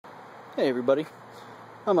Hey everybody,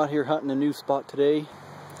 I'm out here hunting a new spot today.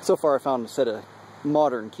 So far I found a set of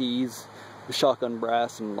modern keys with shotgun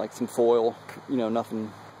brass and like some foil, you know,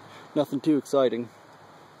 nothing too exciting.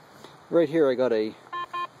 Right here I got a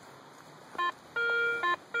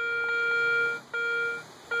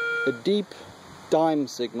deep dime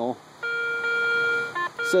signal.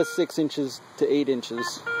 It says 6 inches to 8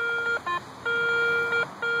 inches.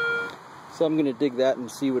 So I'm gonna dig that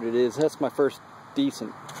and see what it is. That's my first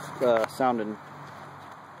decent sounding.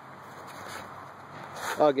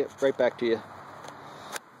 I'll get right back to you.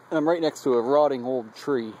 And I'm right next to a rotting old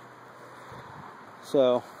tree.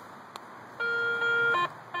 So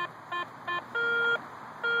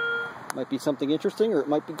might be something interesting or it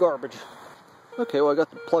might be garbage. Okay, well I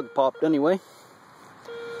got the plug popped anyway.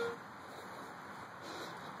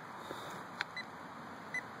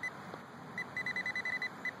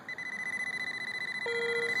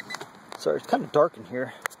 Sorry, it's kind of dark in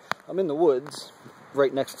here. I'm in the woods,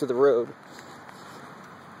 right next to the road.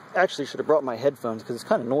 Actually, should have brought my headphones because it's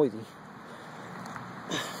kind of noisy.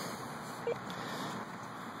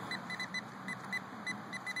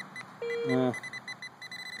 Yeah.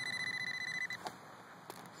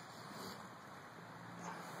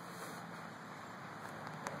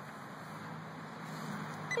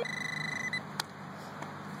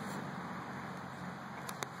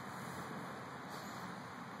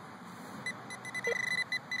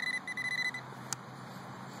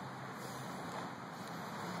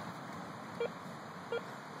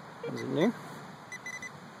 Is it near?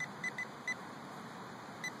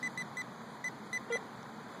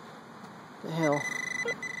 The hell?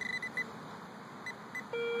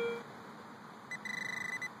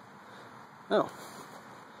 Oh.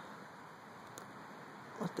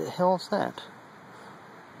 What the hell is that?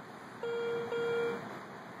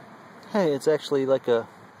 Hey, it's actually like a...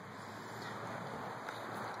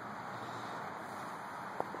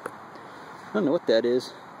 I don't know what that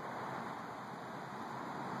is.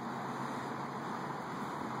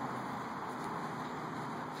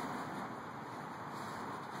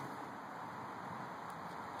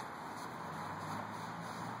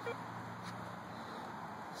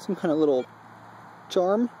 Some kind of little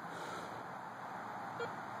charm.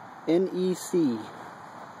 NEC.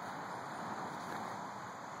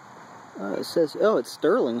 It says, oh, it's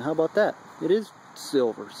sterling. How about that? It is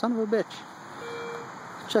silver. Son of a bitch.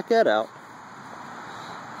 Check that out.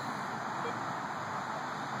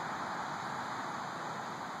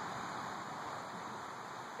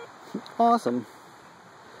 Awesome.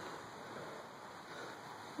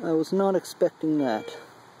 I was not expecting that.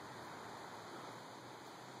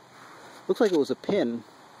 Looks like it was a pin.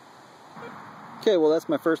 Okay, well that's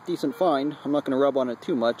my first decent find. I'm not going to rub on it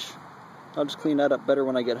too much. I'll just clean that up better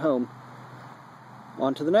when I get home.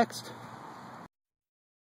 On to the next.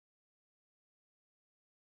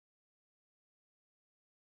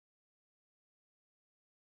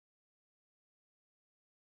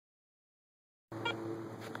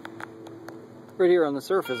 Right here on the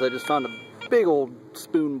surface I just found a big old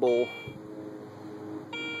spoon bowl.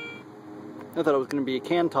 I thought it was going to be a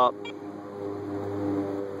can top.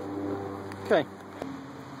 Okay.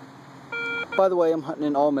 By the way, I'm hunting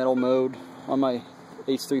in all metal mode on my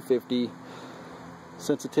H350.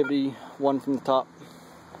 Sensitivity 1 from the top.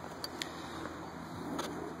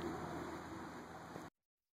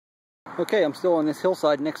 Okay, I'm still on this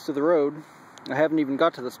hillside next to the road. I haven't even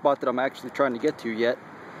got to the spot that I'm actually trying to get to yet.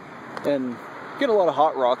 And get a lot of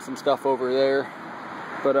hot rocks and stuff over there.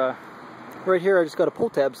 But right here I just got a pull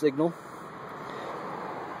tab signal.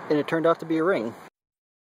 And it turned out to be a ring.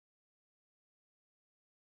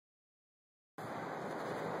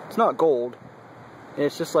 It's not gold.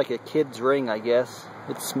 It's just like a kid's ring, I guess.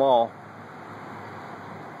 It's small.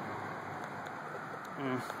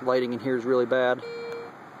 Lighting in here is really bad.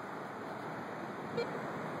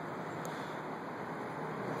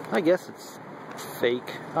 I guess it's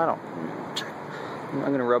fake. I don't...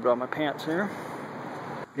 I'm gonna rub it on my pants here.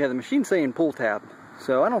 Yeah, the machine's saying pull tab,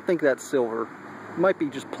 so I don't think that's silver. It might be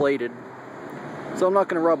just plated. So I'm not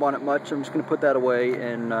gonna rub on it much. I'm just gonna put that away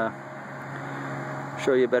and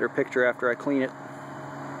show you a better picture after I clean it.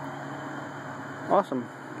 Awesome.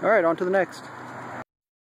 Alright, on to the next.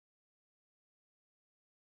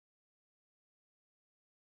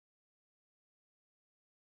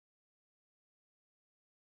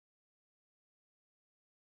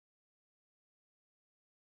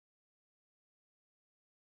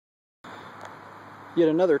 Yet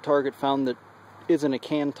another target found that isn't a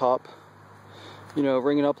can top. You know,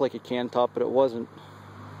 ringing up like a can top, but it wasn't.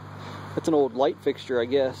 That's an old light fixture, I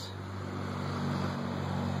guess.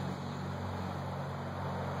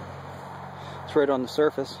 It's right on the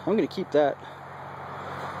surface. I'm going to keep that.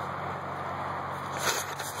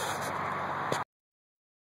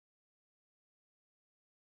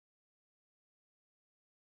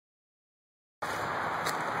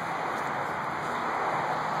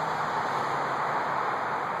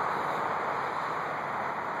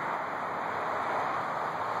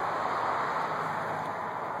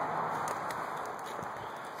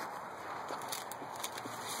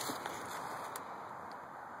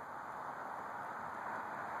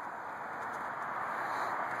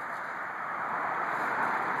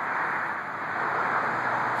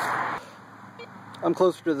 I'm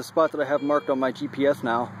closer to the spot that I have marked on my GPS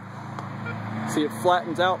now. See, it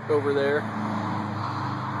flattens out over there,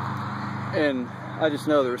 and I just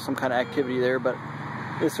know there was some kind of activity there, but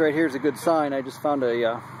this right here is a good sign. I just found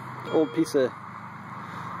a old piece of,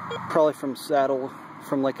 probably from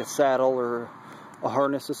like a saddle or a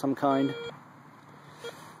harness of some kind.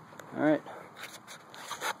 Alright,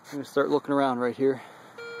 I'm going to start looking around right here.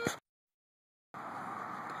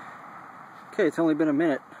 Okay, it's only been a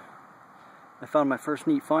minute. I found my first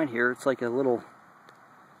neat find here. It's like a little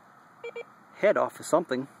head off of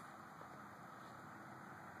something.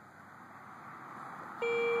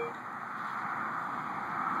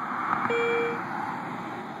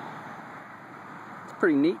 It's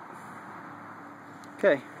pretty neat.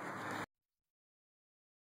 Okay.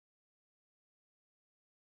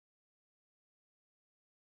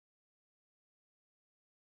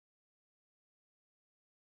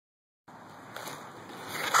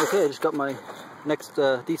 Okay, I just got my next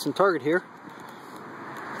decent target here.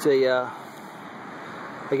 It's a,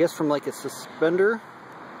 I guess from like a suspender.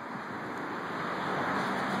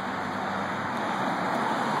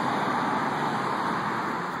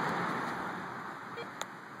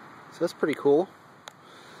 So that's pretty cool.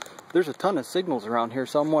 There's a ton of signals around here,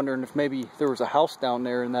 so I'm wondering if maybe there was a house down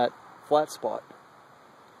there in that flat spot.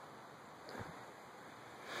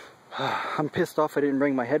 I'm pissed off I didn't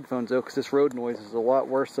bring my headphones though, because this road noise is a lot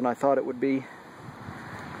worse than I thought it would be.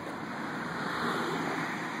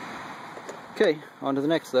 Okay, on to the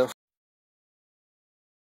next though.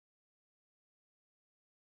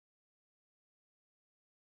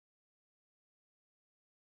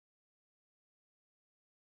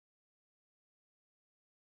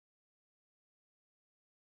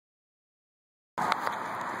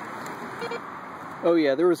 Oh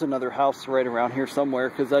yeah, there was another house right around here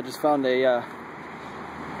somewhere, because I just found a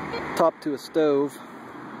top to a stove.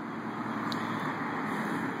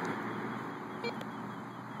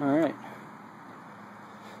 Alright.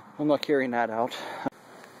 I'm not carrying that out.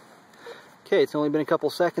 Okay, it's only been a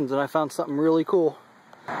couple seconds and I found something really cool.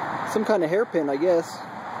 Some kind of hairpin, I guess.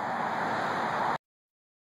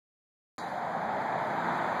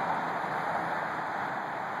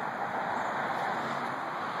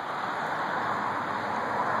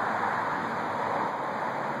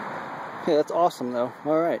 Okay, that's awesome though.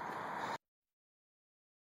 Alright.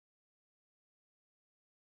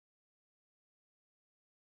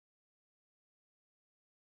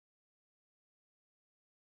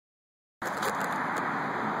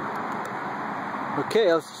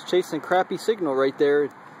 Okay, I was just chasing a crappy signal right there.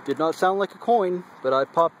 It did not sound like a coin, but I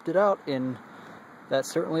popped it out and that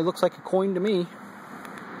certainly looks like a coin to me.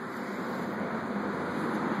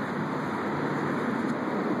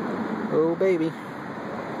 Oh baby.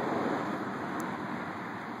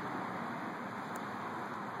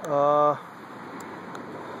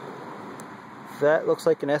 That looks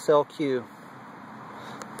like an SLQ.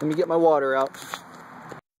 Let me get my water out.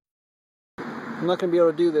 I'm not going to be able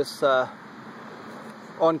to do this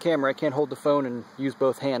on camera. I can't hold the phone and use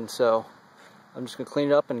both hands, so I'm just going to clean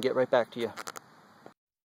it up and get right back to you.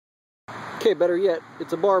 Okay, better yet,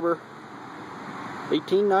 it's a barber.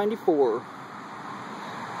 1894.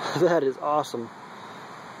 That is awesome.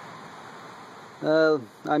 I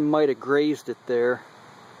might have grazed it there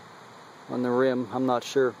on the rim. I'm not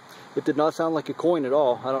sure. It did not sound like a coin at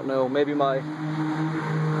all. I don't know. Maybe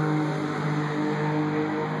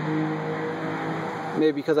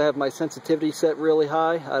because I have my sensitivity set really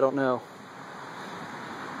high. I don't know.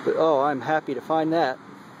 But oh, I'm happy to find that.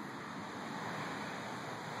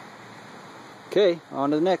 Okay,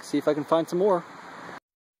 on to the next. See if I can find some more.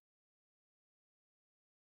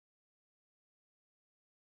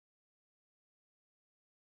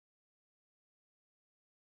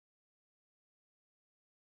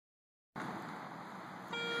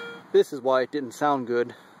 This is why it didn't sound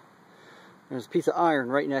good. There's a piece of iron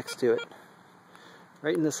right next to it.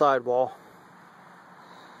 Right in the sidewall.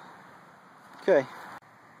 Okay.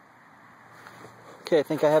 Okay, I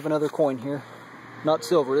think I have another coin here. Not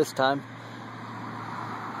silver this time.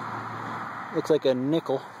 Looks like a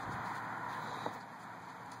nickel.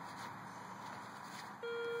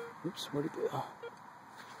 Oops, where'd it go?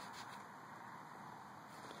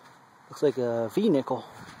 Looks like a V-nickel.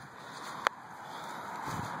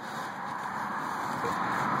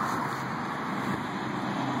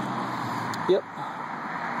 Yep.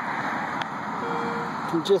 You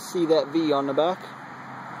can just see that V on the back.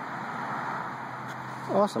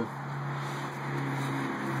 Awesome.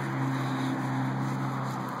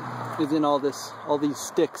 It's in all these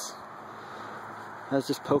sticks. I was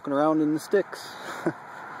just poking around in the sticks.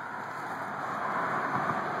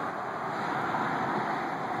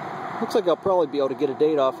 Looks like I'll probably be able to get a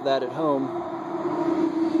date off of that at home.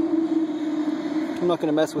 I'm not going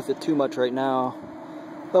to mess with it too much right now.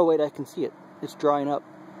 Oh wait, I can see it. It's drying up.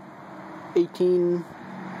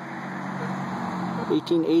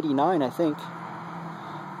 1889, I think.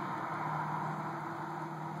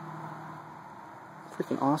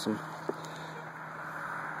 Freaking awesome.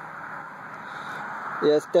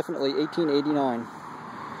 Yeah, it's definitely 1889.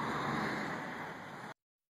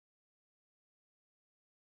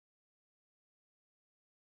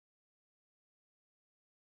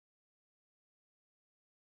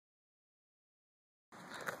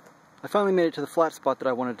 I finally made it to the flat spot that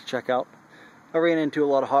I wanted to check out. I ran into a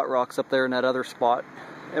lot of hot rocks up there in that other spot.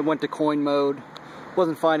 It went to coin mode.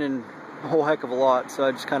 Wasn't finding a whole heck of a lot, so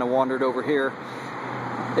I just kind of wandered over here.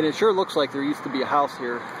 And it sure looks like there used to be a house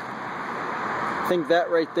here. I think that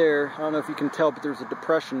right there, I don't know if you can tell, but there's a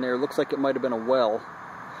depression there. It looks like it might have been a well.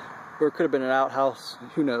 Or it could have been an outhouse,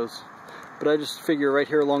 who knows. But I just figure right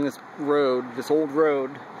here along this road, this old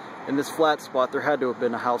road, in this flat spot, there had to have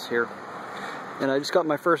been a house here. And I just got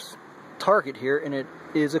my first target here, and it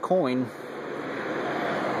is a coin.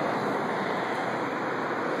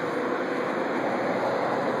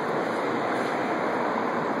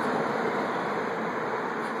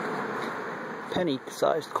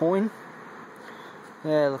 Penny-sized coin.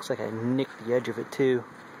 Yeah, it looks like I nicked the edge of it too.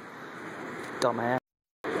 Dumbass.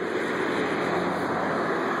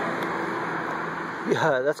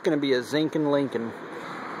 Yeah, that's gonna be a Zinkin Lincoln.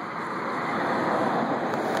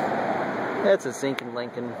 That's a Zinkin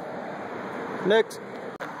Lincoln. Next.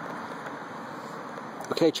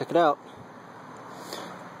 Okay, check it out.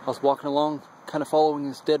 I was walking along, kind of following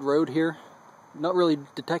this dead road here. Not really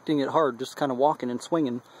detecting it hard, just kind of walking and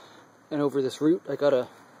swinging. And over this route, I got a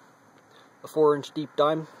 4-inch deep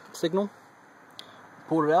dime signal.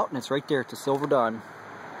 Pulled it out, and it's right there. It's a silver dime.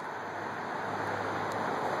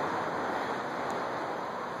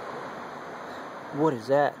 What is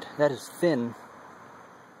that? That is thin.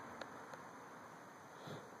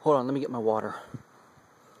 Hold on, let me get my water.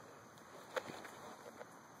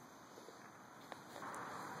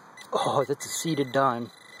 Oh, that's a seeded dime.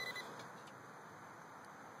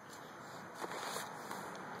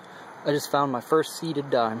 I just found my first seeded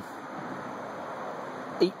dime.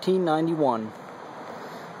 1891.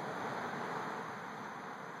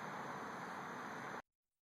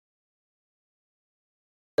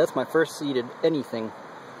 That's my first seeded anything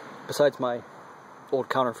besides my old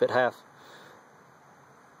counterfeit half.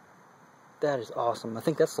 That is awesome. I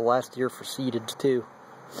think that's the last year for seeded too.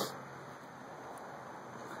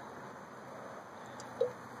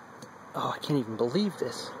 Oh, I can't even believe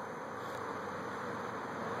this.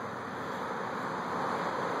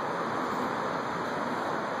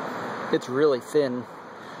 It's really thin.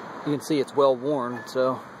 You can see it's well worn,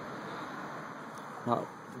 so not,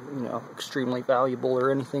 you know, extremely valuable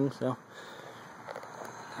or anything, so.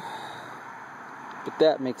 But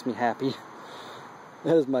that makes me happy.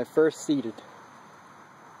 That is my first seeded.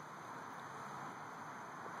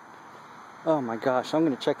 Oh my gosh, I'm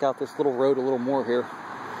going to check out this little road a little more here.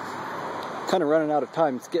 Kind of running out of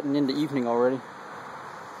time. It's getting into evening already.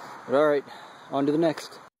 But alright, on to the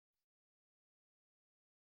next.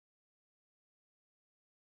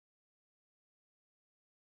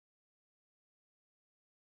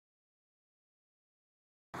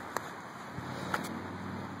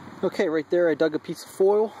 Okay, right there I dug a piece of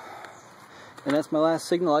foil. And that's my last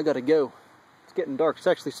signal. I gotta go. It's getting dark. It's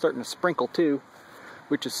actually starting to sprinkle too,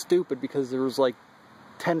 which is stupid because there was like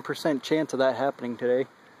 10% chance of that happening today.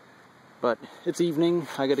 But it's evening.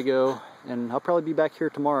 I gotta go, and I'll probably be back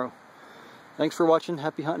here tomorrow. Thanks for watching.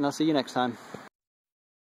 Happy hunting. I'll see you next time.